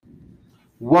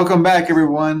Welcome back,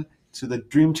 everyone, to the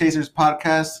Dream Chasers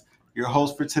podcast. Your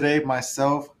host for today,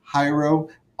 myself,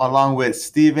 Jairo, along with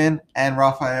Steven and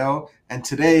Rafael. And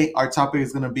today, our topic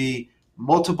is going to be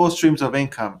multiple streams of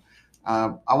income.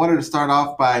 I wanted to start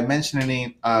off by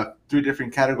mentioning three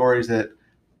different categories that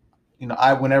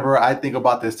whenever I think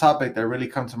about this topic, that really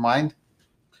come to mind.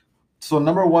 So,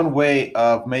 number one way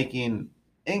of making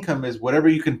income is whatever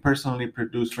you can personally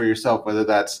produce for yourself, whether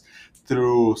that's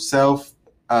through self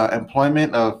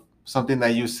employment of something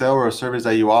that you sell or a service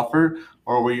that you offer,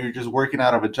 or where you're just working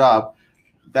out of a job.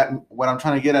 That what I'm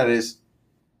trying to get at is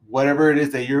whatever it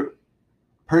is that you're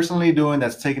personally doing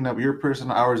that's taking up your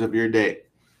personal hours of your day.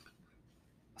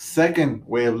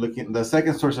 The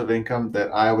second source of income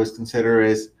that I always consider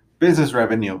is business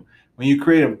revenue. When you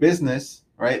create a business,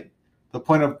 right, the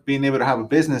point of being able to have a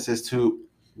business is to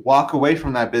walk away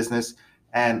from that business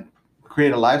and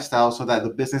create a lifestyle so that the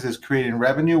business is creating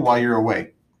revenue while you're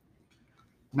away.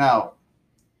 Now,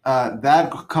 that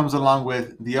comes along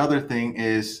with the other thing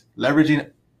is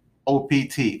leveraging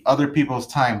OPT, other people's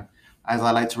time, as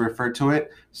I like to refer to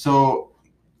it. So,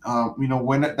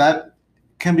 when that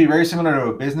can be very similar to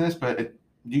a business, but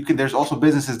there's also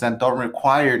businesses that don't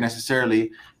require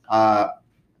necessarily for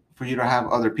you to have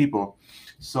other people.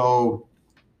 So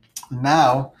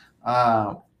now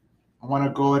I want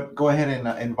to go ahead and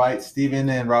invite Steven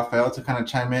and Rafael to kind of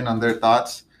chime in on their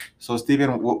thoughts. So,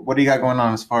 Steven, what do you got going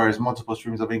on as far as multiple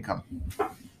streams of income?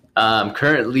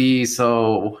 Currently, as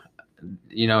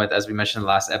we mentioned in the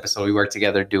last episode, we work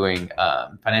together doing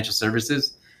financial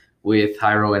services with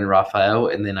Jairo and Rafael.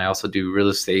 And then I also do real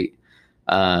estate,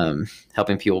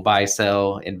 helping people buy,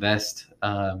 sell, invest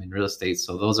in real estate.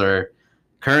 So those are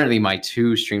currently my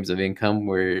two streams of income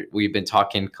where we've been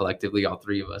talking collectively, all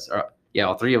three of us,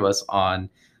 on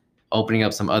opening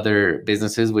up some other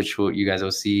businesses, which you guys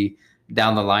will see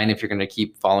down the line if you're going to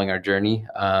keep following our journey,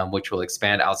 which will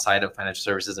expand outside of financial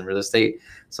services and real estate.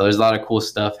 So there's a lot of cool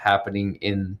stuff happening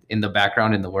in the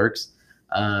background, in the works.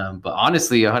 But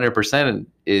honestly, 100%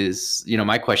 is,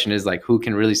 my question is like, who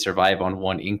can really survive on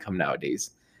one income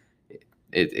nowadays?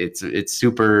 It's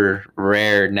super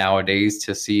rare nowadays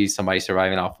to see somebody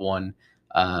surviving off one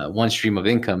stream of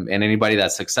income. And anybody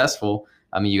that's successful,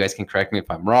 you guys can correct me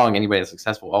if I'm wrong, anybody that's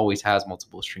successful always has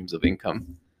multiple streams of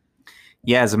income.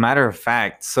 Yeah, as a matter of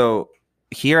fact, so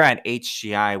here at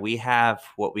HGI, we have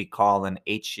what we call an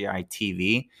HGI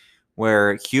TV,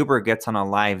 where Huber gets on a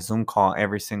live Zoom call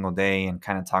every single day and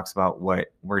kind of talks about what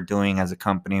we're doing as a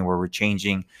company, where we're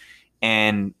changing.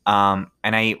 And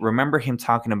I remember him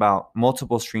talking about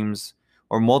multiple streams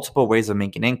or multiple ways of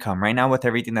making income. Right now, with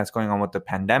everything that's going on with the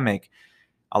pandemic,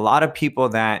 a lot of people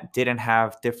that didn't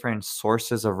have different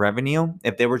sources of revenue,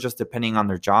 if they were just depending on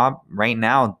their job, right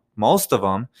now, most of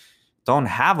them don't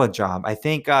have a job. I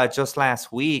think just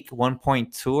last week,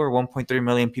 1.2 or 1.3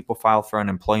 million people filed for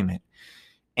unemployment.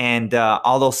 And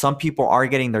although some people are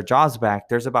getting their jobs back,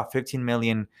 there's about 15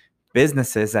 million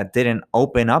businesses that didn't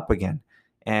open up again.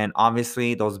 And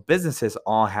obviously, those businesses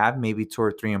all have maybe 2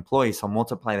 or 3 employees. So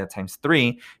multiply that times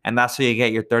 3, and that's how you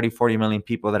get your 30, 40 million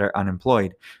people that are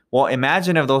unemployed. Well,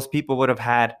 imagine if those people would have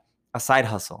had a side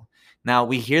hustle. Now,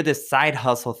 we hear this side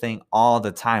hustle thing all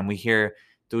the time. We hear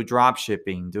do drop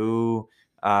shipping, do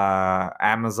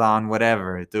Amazon,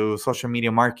 whatever, do social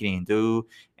media marketing,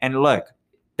 and look,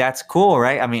 that's cool,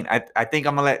 right? I mean, I think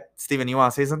I'm gonna let Steven, you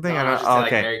want to say something? No, okay.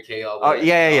 Like Mary Kay,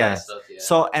 yeah. Stuff, yeah.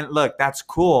 So, and look, that's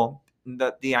cool.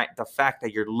 The fact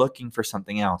that you're looking for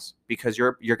something else, because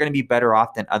you're going to be better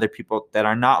off than other people that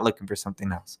are not looking for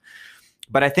something else.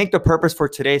 But I think the purpose for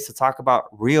today is to talk about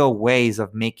real ways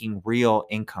of making real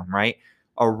income, right?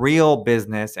 A real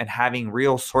business and having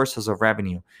real sources of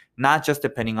revenue, not just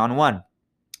depending on one.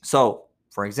 So,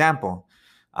 for example,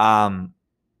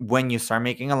 when you start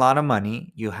making a lot of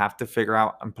money, you have to figure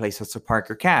out places to park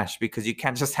your cash, because you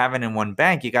can't just have it in one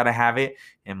bank. You got to have it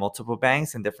in multiple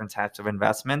banks and different types of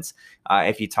investments.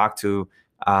 If you talk to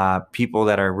people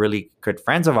that are really good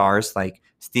friends of ours, like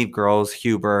Steve Gross,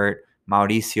 Hubert,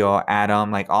 Mauricio, Adam,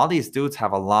 like all these dudes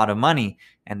have a lot of money,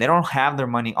 and they don't have their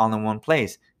money all in one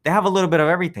place. They have a little bit of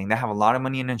everything. They have a lot of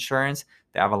money in insurance.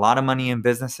 They have a lot of money in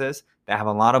businesses. They have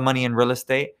a lot of money in real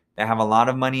estate. They have a lot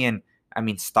of money in,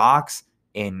 stocks,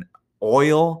 in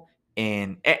oil,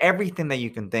 in everything that you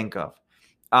can think of.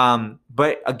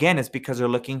 But again, it's because they're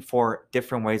looking for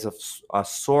different ways of a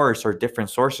source or different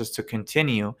sources to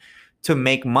continue to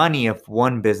make money if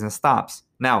one business stops.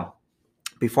 Now,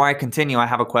 before I continue, I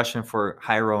have a question for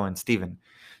Jairo and Steven.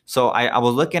 So I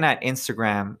was looking at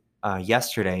Instagram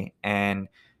yesterday, and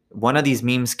one of these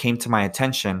memes came to my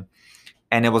attention,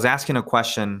 and it was asking a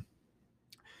question.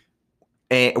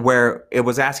 where it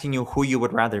was asking you who you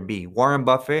would rather be, Warren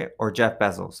Buffett or Jeff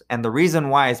Bezos. And the reason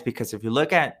why is because if you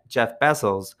look at Jeff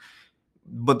Bezos,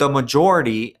 but the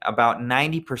majority, about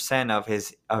 90%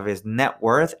 of his net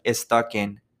worth is stuck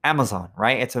in Amazon,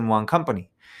 right? It's in one company.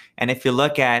 And if you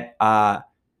look at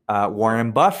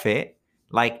Warren Buffett,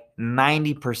 like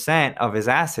 90% of his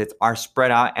assets are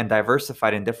spread out and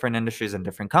diversified in different industries and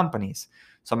different companies.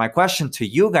 So my question to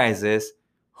you guys is,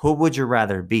 who would you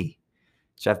rather be,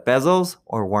 Jeff Bezos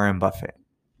or Warren Buffett?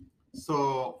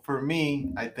 So for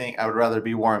me, I think I would rather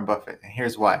be Warren Buffett. And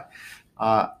here's why.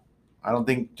 I don't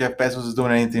think Jeff Bezos is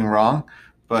doing anything wrong,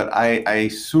 but I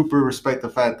super respect the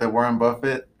fact that Warren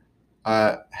Buffett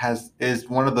is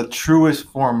one of the truest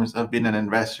forms of being an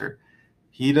investor.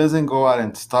 He doesn't go out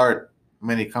and start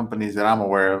many companies that I'm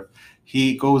aware of.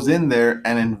 He goes in there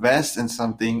and invests in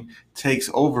something, takes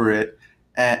over it,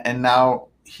 and now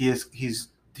he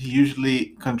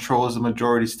usually controls the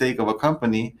majority stake of a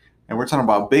company. And we're talking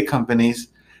about big companies.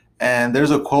 And there's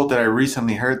a quote that I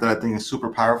recently heard that I think is super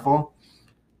powerful.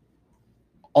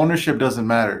 Ownership doesn't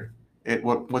matter.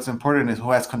 What's important is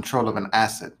who has control of an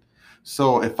asset.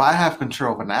 So if I have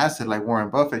control of an asset like Warren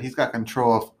Buffett, he's got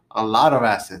control of a lot of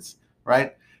assets,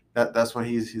 right? That's what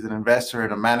he's an investor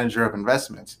and a manager of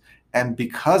investments. And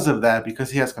because of that,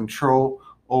 because he has control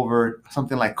over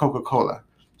something like Coca-Cola.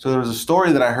 So there was a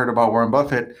story that I heard about Warren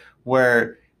Buffett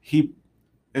where he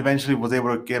eventually was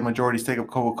able to get majority stake of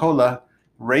Coca-Cola,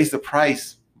 raise the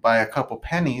price by a couple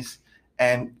pennies,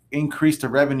 and increase the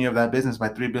revenue of that business by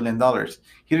 $3 billion.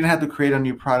 He didn't have to create a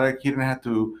new product. He didn't have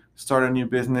to start a new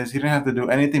business. He didn't have to do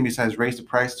anything besides raise the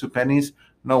price 2 pennies.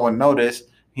 No one noticed.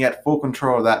 He had full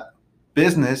control of that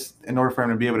business in order for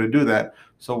him to be able to do that.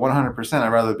 So 100%, I'd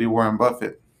rather be Warren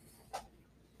Buffett.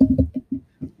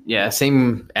 Yeah,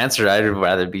 same answer. I'd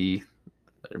rather be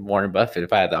Warren Buffett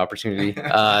if I had the opportunity.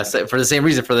 So for the same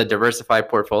reason, for the diversified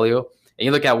portfolio. And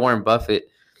you look at Warren Buffett,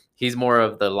 he's more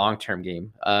of the long-term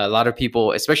game. A lot of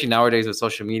people, especially nowadays with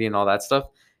social media and all that stuff,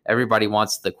 everybody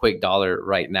wants the quick dollar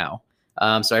right now.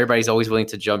 So everybody's always willing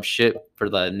to jump ship for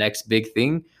the next big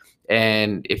thing.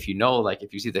 And if you know, like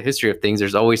if you see the history of things,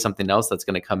 there's always something else that's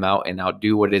going to come out and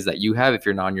outdo what it is that you have if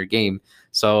you're not on your game.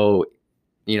 So,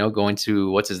 you know, going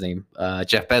to what's his name,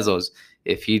 Jeff Bezos,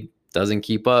 if he doesn't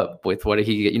keep up with what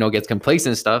he, you know, gets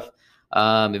complacent and stuff,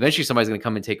 eventually somebody's going to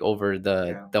come and take over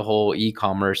the whole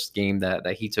e-commerce game that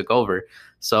he took over.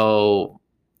 So,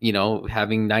 you know,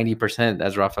 having 90%,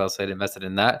 as Rafael said, invested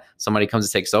in that, somebody comes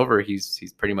and takes over,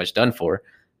 he's pretty much done for.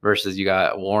 Versus you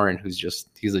got Warren,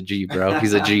 he's a G, bro.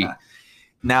 He's a G.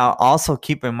 Now, also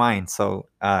keep in mind, so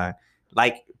I'll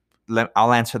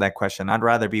answer that question. I'd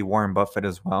rather be Warren Buffett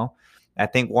as well. I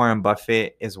think Warren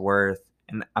Buffett is worth,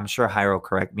 and I'm sure Jairo will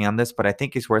correct me on this, but I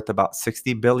think he's worth about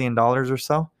 $60 billion or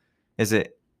so. Is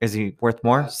he worth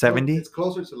more? 70? It's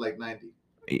closer to like 90.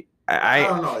 I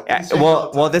don't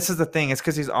know. Well, this is the thing. It's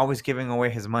because he's always giving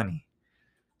away his money.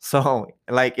 So,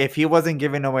 like, if he wasn't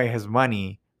giving away his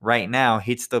money right now,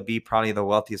 he'd still be probably the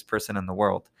wealthiest person in the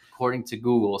world. According to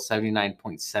Google,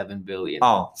 79.7 billion.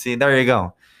 Oh, see, there you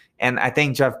go. And I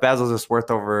think Jeff Bezos is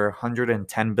worth over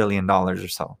 $110 billion or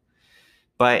so.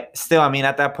 But still, I mean,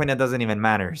 at that point, it doesn't even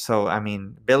matter. So, I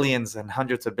mean, billions and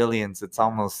hundreds of billions, it's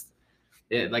almost...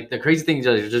 Yeah, like the crazy thing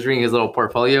is just reading his little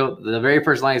portfolio, the very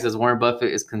first line says Warren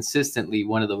Buffett is consistently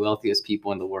one of the wealthiest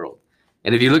people in the world.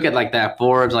 And if you look at like that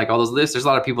Forbes, like all those lists, there's a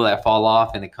lot of people that fall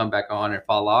off and they come back on and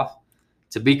fall off.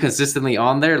 To be consistently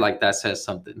on there, like that says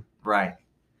something. Right.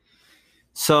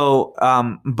 So,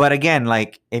 but again,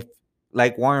 like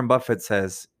Warren Buffett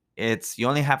says, you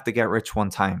only have to get rich one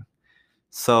time.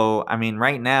 So, I mean,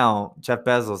 right now, Jeff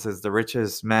Bezos is the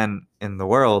richest man in the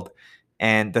world.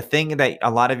 And the thing that a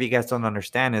lot of you guys don't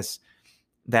understand is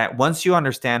that once you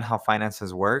understand how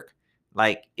finances work,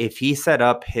 like if he set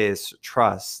up his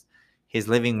trust, his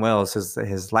living wills,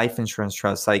 his life insurance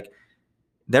trust, like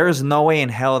there is no way in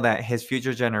hell that his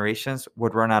future generations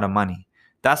would run out of money.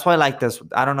 That's why, like this,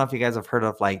 I don't know if you guys have heard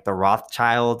of like the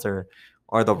Rothschilds or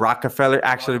the Rockefeller.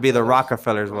 Actually, it'd be the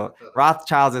Rockefellers. Well,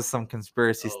 Rothschilds is some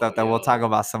conspiracy stuff that we'll talk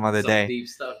about some other day. Deep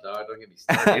stuff, dog. Don't get me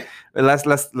started.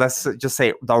 let's just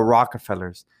say the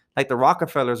Rockefellers. Like the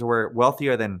Rockefellers were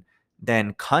wealthier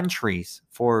than countries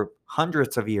for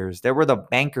hundreds of years. They were the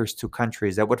bankers to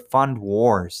countries that would fund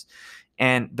wars.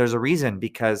 And there's a reason,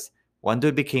 because one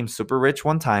dude became super rich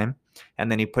one time,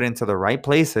 and then he put into the right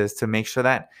places to make sure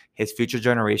that his future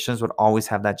generations would always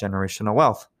have that generational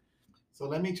wealth. So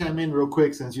let me chime in real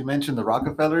quick, since you mentioned the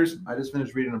Rockefellers. I just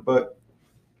finished reading a book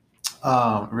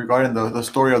regarding the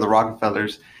story of the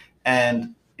Rockefellers,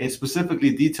 and it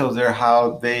specifically details there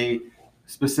how they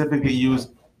specifically use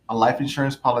a life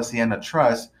insurance policy and a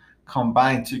trust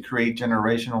combine to create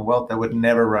generational wealth that would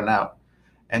never run out.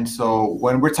 And so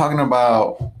when we're talking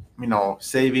about,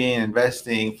 saving,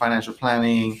 investing, financial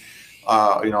planning,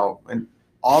 and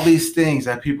all these things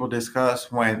that people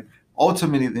discuss, when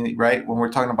ultimately, right, when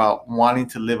we're talking about wanting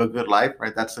to live a good life,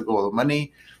 right, that's the goal.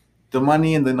 The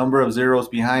money and the number of zeros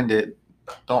behind it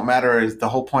don't matter. Is the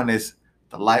whole point is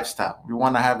the lifestyle. We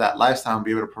want to have that lifestyle and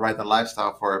be able to provide the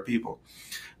lifestyle for our people.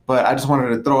 But I just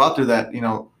wanted to throw out there that,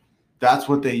 that's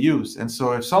what they use. And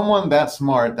so if someone that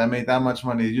smart that made that much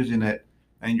money is using it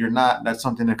and you're not, that's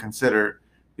something to consider,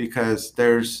 because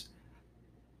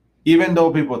even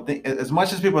though people think, as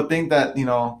much as people think that,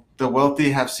 the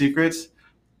wealthy have secrets,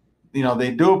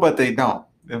 they do, but they don't,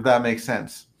 if that makes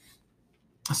sense.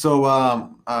 So,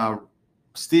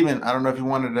 Steven, I don't know if you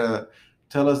wanted to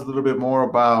tell us a little bit more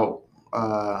about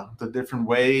the different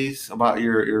ways about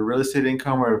your real estate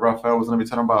income, or if Rafael was going to be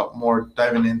talking about more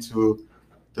diving into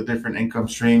the different income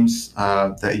streams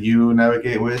that you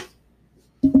navigate with.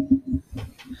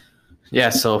 Yeah,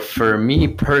 so for me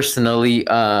personally,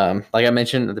 like I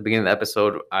mentioned at the beginning of the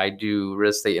episode, I do real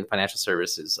estate and financial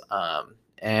services.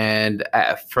 And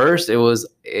at first it was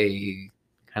a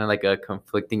kind of like a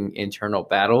conflicting internal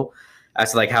battle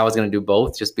as to like how I was going to do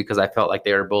both, just because I felt like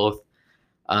they were both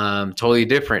totally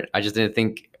different. I just didn't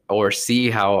think or see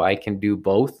how I can do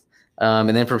both. And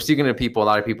then from speaking to people, a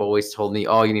lot of people always told me,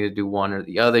 oh, you need to do one or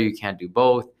the other. You can't do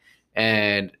both.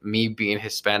 And me being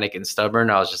Hispanic and stubborn,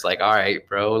 I was just like, all right,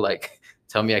 bro, like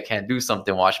tell me I can't do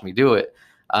something, watch me do it.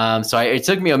 It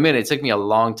took me a minute. It took me a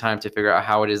long time to figure out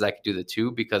how it is I could do the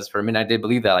two, because for a minute I did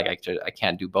believe that like I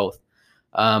can't do both.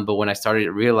 But when I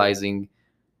started realizing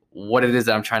what it is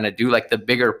that I'm trying to do, like the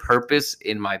bigger purpose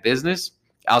in my business,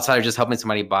 outside of just helping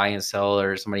somebody buy and sell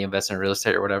or somebody invest in real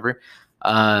estate or whatever,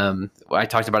 I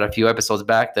talked about a few episodes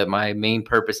back that my main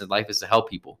purpose in life is to help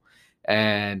people.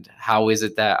 And how is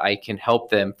it that I can help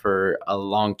them for a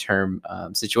long-term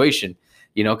situation?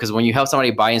 Because when you help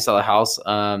somebody buy and sell a house,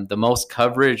 the most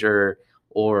coverage or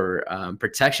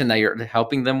protection that you're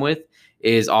helping them with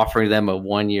is offering them a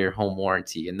 1-year home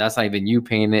warranty. And that's not even you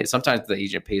paying it. Sometimes the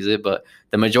agent pays it, but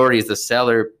the majority is the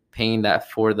seller paying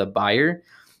that for the buyer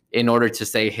in order to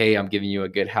say, hey, I'm giving you a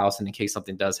good house. And in case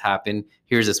something does happen,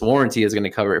 here's this warranty is going to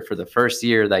cover it for the first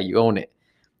year that you own it.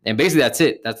 And basically that's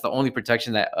it. That's the only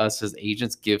protection that us as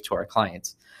agents give to our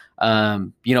clients.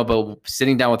 But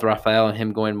sitting down with Rafael and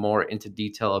him going more into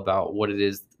detail about what it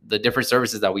is, the different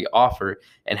services that we offer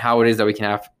and how it is that we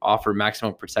can offer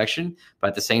maximum protection, but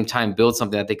at the same time, build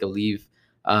something that they could leave,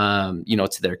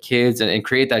 to their kids and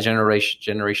create that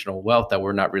generational wealth that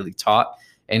we're not really taught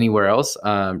anywhere else,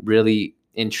 really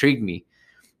intrigued me.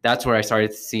 That's where I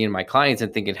started seeing my clients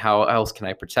and thinking, how else can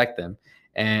I protect them?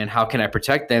 And how can I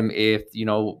protect them if,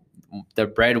 the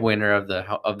breadwinner of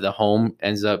the home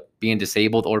ends up being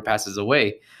disabled or passes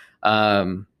away?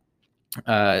 What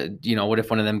if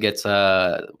one of them gets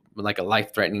like a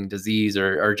life-threatening disease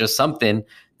or just something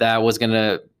that was going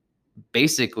to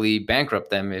basically bankrupt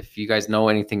them? If you guys know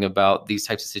anything about these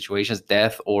types of situations,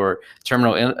 death or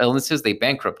terminal illnesses, they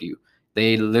bankrupt you.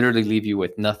 They literally leave you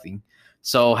with nothing.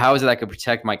 So how is it I could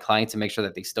protect my clients and make sure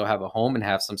that they still have a home and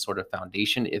have some sort of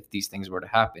foundation if these things were to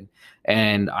happen?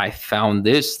 And I found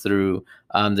this through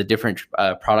the different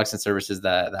products and services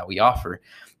that we offer.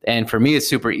 And for me, it's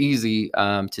super easy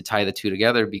to tie the two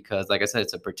together because, like I said,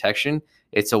 it's a protection.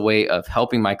 It's a way of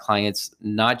helping my clients,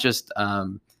 not just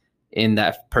in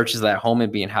that purchase of that home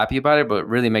and being happy about it, but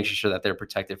really making sure that they're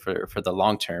protected for the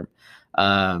long term.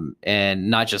 And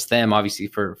not just them, obviously,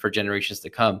 for generations to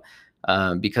come.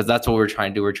 Because that's what we're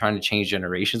trying to do. We're trying to change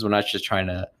generations. We're not just trying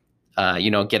to,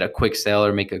 get a quick sale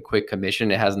or make a quick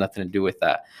commission. It has nothing to do with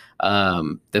that.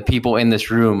 The people in this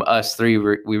room, us three,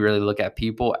 we really look at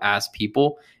people as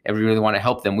people, and we really want to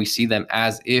help them. We see them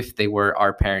as if they were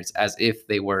our parents, as if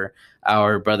they were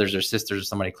our brothers or sisters or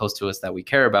somebody close to us that we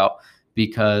care about,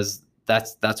 because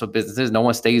that's what business is. No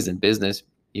one stays in business,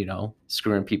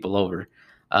 screwing people over.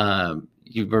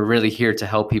 We're really here to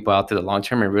help people out through the long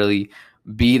term and really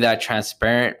be that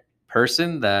transparent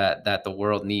person that the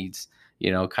world needs,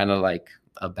 kind of like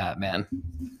a Batman.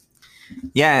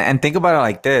 Yeah. And think about it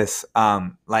like this.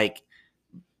 Like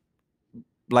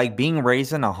being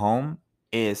raised in a home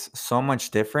is so much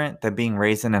different than being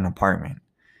raised in an apartment.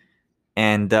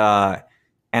 And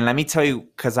let me tell you,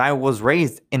 because I was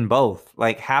raised in both.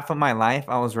 Like half of my life,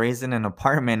 I was raised in an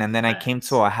apartment, and then I came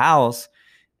to a house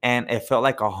and it felt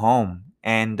like a home.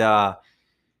 And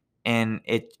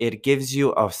it gives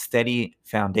you a steady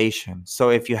foundation. So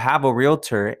if you have a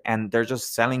realtor and they're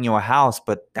just selling you a house,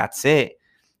 but that's it,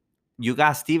 you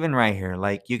got Steven right here.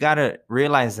 Like, you got to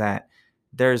realize that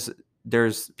there's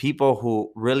there's people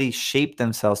who really shape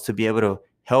themselves to be able to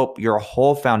help your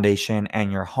whole foundation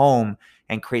and your home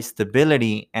and create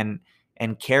stability and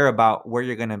care about where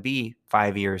you're going to be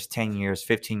 5 years, 10 years,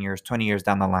 15 years, 20 years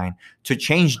down the line to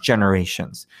change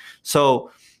generations.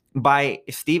 So by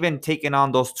Steven taking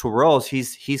on those two roles,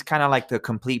 he's kind of like the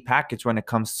complete package when it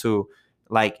comes to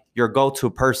like your go-to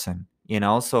person,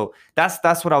 So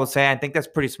that's what I would say. I think that's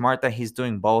pretty smart that he's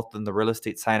doing both on the real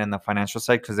estate side and the financial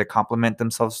side because they complement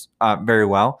themselves very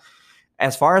well.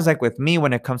 As far as like with me,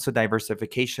 when it comes to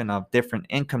diversification of different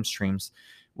income streams,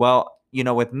 well,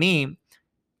 with me,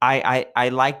 I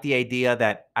like the idea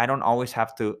that I don't always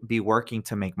have to be working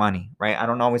to make money, right? I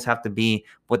don't always have to be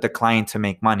with the client to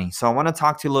make money. So I want to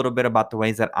talk to you a little bit about the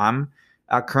ways that I'm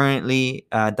currently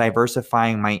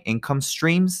diversifying my income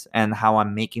streams and how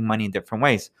I'm making money in different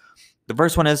ways. The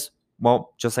first one is,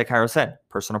 well, just like Jairo said,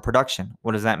 personal production.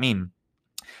 What does that mean?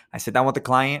 I sit down with the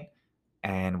client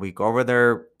and we go over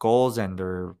their goals and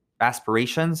their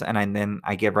aspirations, and then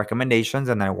I give recommendations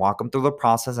and I walk them through the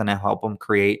process and I help them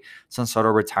create some sort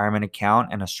of retirement account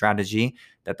and a strategy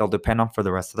that they'll depend on for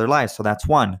the rest of their lives. So that's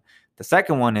one. The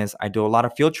second one is I do a lot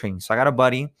of field training. So I got a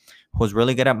buddy who's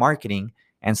really good at marketing.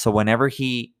 And so whenever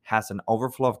he has an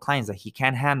overflow of clients that he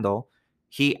can't handle,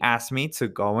 he asks me to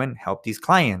go and help these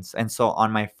clients. And so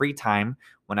on my free time,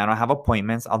 when I don't have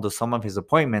appointments, I'll do some of his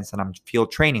appointments and I'm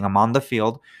field training. I'm on the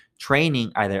field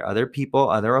training either other people,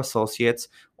 other associates,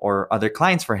 or other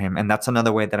clients for him. And that's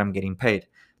another way that I'm getting paid.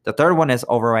 The third one is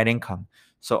override income.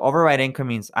 So override income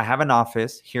means I have an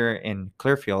office here in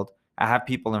Clearfield. I have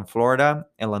people in Florida,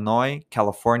 Illinois,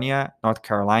 California, North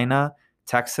Carolina,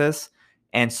 Texas.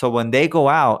 And so when they go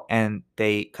out and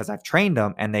because I've trained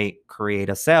them and they create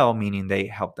a sale, meaning they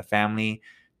help the family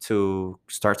to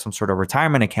start some sort of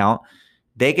retirement account,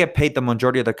 they get paid the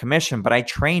majority of the commission, but I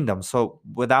trained them. So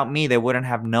without me, they wouldn't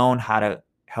have known how to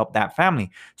help that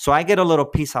family. So I get a little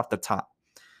piece off the top.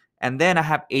 And then I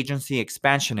have agency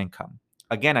expansion income.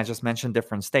 Again, I just mentioned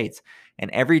different states. In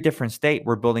every different state,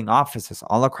 we're building offices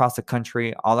all across the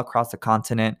country, all across the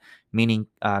continent, meaning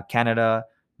Canada,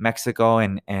 Mexico,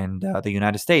 and the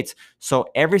United States. So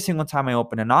every single time I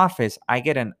open an office, I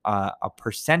get a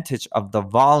percentage of the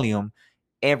volume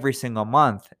every single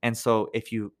month. And so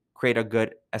if you create a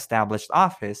good established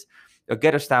office, a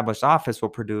good established office will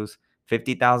produce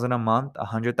 $50,000 a month,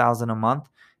 $100,000 a month.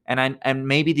 And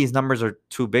maybe these numbers are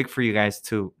too big for you guys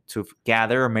to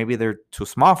gather, or maybe they're too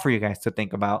small for you guys to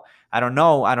think about. I don't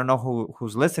know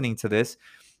who's listening to this,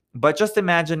 but just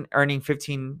imagine earning 10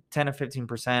 to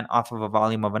 15% off of a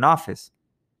volume of an office.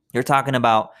 You're talking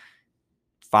about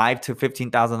 $5,000 to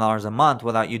 $15,000 a month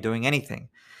without you doing anything.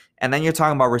 And then you're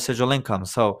talking about residual income.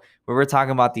 So we were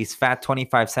talking about these fat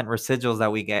 25-cent residuals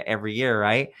that we get every year,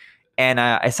 right? And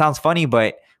it sounds funny,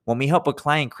 but when we help a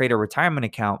client create a retirement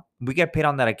account, we get paid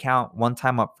on that account one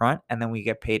time up front, and then we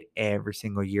get paid every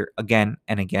single year again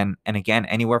and again and again,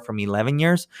 anywhere from 11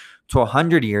 years to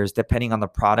 100 years, depending on the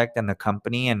product and the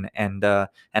company and the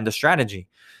strategy.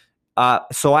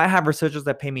 So I have residuals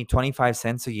that pay me 25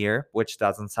 cents a year, which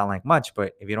doesn't sound like much,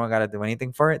 but if you don't got to do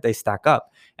anything for it, they stack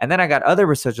up. And then I got other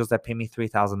residuals that pay me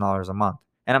 $3,000 a month.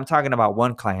 And I'm talking about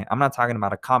one client. I'm not talking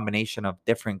about a combination of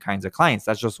different kinds of clients.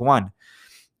 That's just one.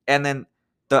 And then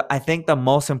I think the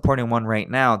most important one right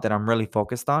now that I'm really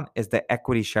focused on is the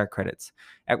equity share credits.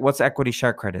 What's equity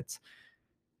share credits?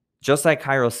 Just like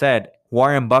Jairo said,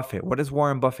 Warren Buffett. What is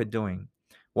Warren Buffett doing?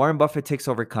 Warren Buffett takes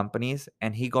over companies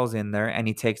and he goes in there and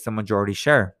he takes the majority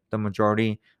share, the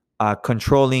majority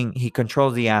he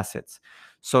controls the assets.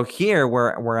 So here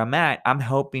where I'm at, I'm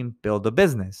helping build a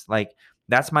business. Like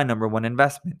that's my number one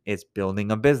investment, is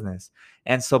building a business.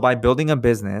 And so by building a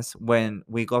business, when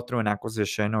we go through an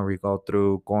acquisition or we go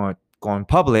through going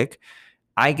public,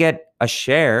 I get a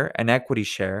share, an equity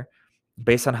share,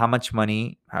 based on how much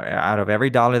money out of every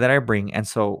dollar that I bring. And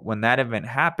so when that event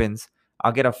happens,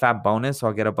 I'll get a fat bonus, or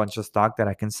I'll get a bunch of stock that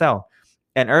I can sell.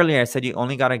 And earlier I said you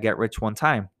only got to get rich one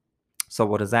time. So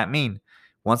what does that mean?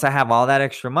 Once I have all that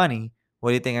extra money, what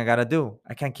do you think I got to do?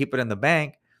 I can't keep it in the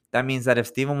bank. That means that if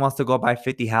Steven wants to go buy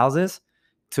 50 houses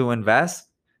to invest,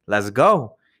 let's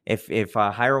go. If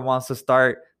Jairo wants to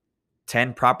start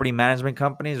 10 property management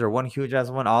companies or one huge ass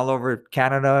one all over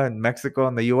Canada and Mexico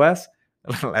and the US,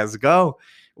 let's go.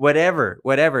 Whatever.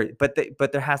 But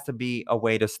there has to be a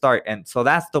way to start. And so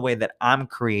that's the way that I'm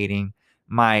creating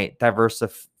my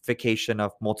diversification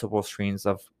of multiple streams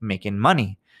of making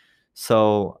money.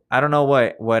 So I don't know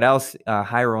what else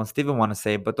Jairo and Steven want to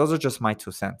say, but those are just my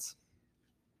 2 cents.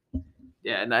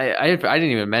 Yeah, and I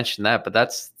didn't even mention that, but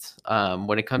that's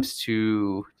when it comes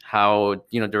to how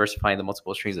diversifying the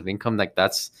multiple streams of income, like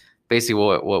that's basically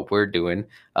what we're doing.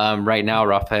 Right now,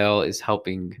 Rafael is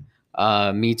helping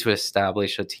me to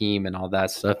establish a team and all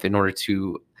that stuff in order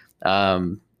to,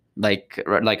 like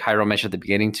Jairo mentioned at the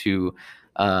beginning, to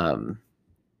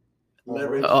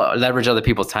leverage other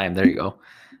people's time. There you go.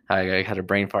 I had a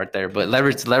brain fart there, but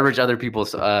leverage other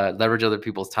people's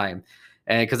time,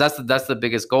 and because that's the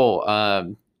biggest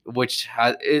goal. Which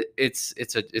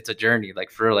it's a journey,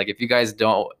 like for real. Like if you guys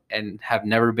don't and have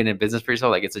never been in business for yourself,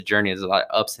 like it's a journey. There's a lot of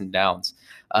ups and downs.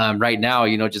 Right now,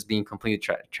 just being completely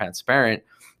transparent.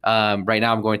 Right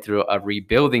now I'm going through a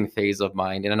rebuilding phase of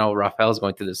mine, and I know Rafael's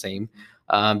going through the same,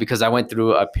 because I went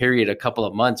through a couple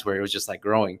of months where it was just like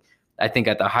growing. I think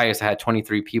at the highest I had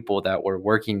 23 people that were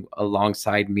working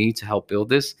alongside me to help build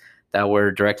this, that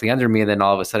were directly under me, and then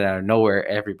all of a sudden out of nowhere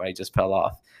everybody just fell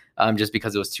off, just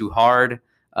because it was too hard.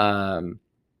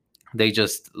 They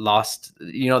just lost,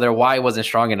 their why wasn't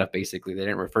strong enough. Basically, they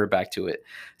didn't refer back to it.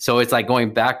 So it's like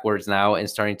going backwards now and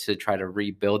starting to try to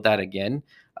rebuild that again.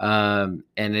 And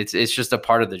it's just a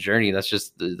part of the journey. That's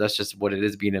just what it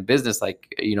is being in business.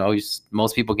 Like,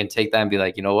 most people can take that and be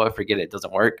like, you know what, forget it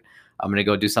doesn't work. I'm going to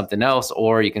go do something else.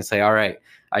 Or you can say, all right,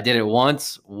 I did it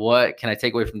once. What can I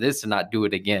take away from this and not do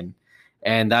it again?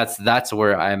 And that's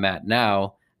where I'm at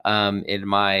now, in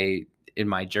my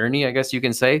journey, I guess you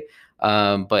can say.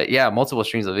 But yeah, multiple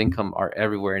streams of income are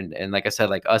everywhere. And like I said,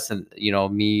 like us and,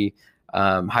 me,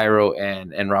 Jairo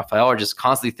and Rafael are just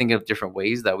constantly thinking of different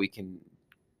ways that we can,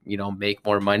 make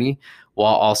more money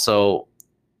while also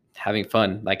having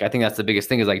fun. Like, I think that's the biggest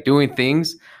thing, is like doing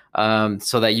things,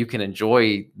 so that you can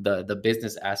enjoy the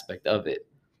business aspect of it.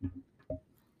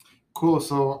 Cool.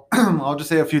 So I'll just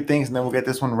say a few things and then we'll get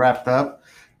this one wrapped up.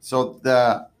 So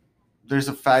there's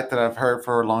a fact that I've heard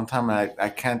for a long time, and I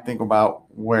can't think about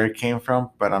where it came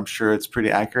from, but I'm sure it's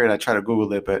pretty accurate. I try to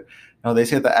Google it, but they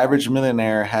say the average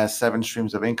millionaire has 7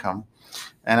 streams of income.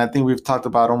 And I think we've talked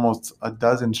about almost a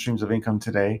dozen streams of income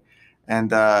today.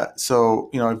 And so,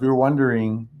 if you're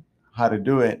wondering how to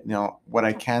do it, what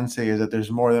I can say is that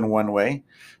there's more than one way,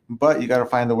 but you got to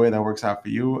find the way that works out for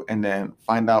you, and then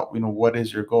find out, what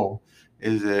is your goal?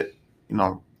 Is it,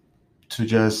 to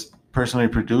just personally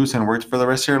produce and work for the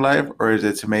rest of your life, or is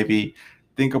it to maybe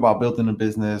think about building a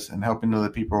business and helping other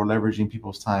people, or leveraging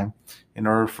people's time in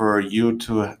order for you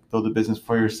to build a business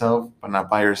for yourself, but not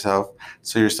by yourself,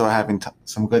 so you're still having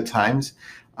some good times?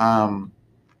 And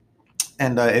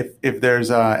if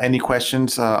there's any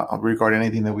questions regarding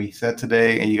anything that we said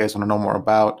today and you guys want to know more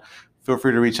about, feel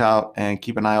free to reach out and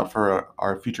keep an eye out for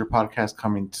our future podcast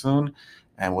coming soon.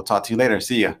 And we'll talk to you later.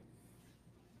 See ya.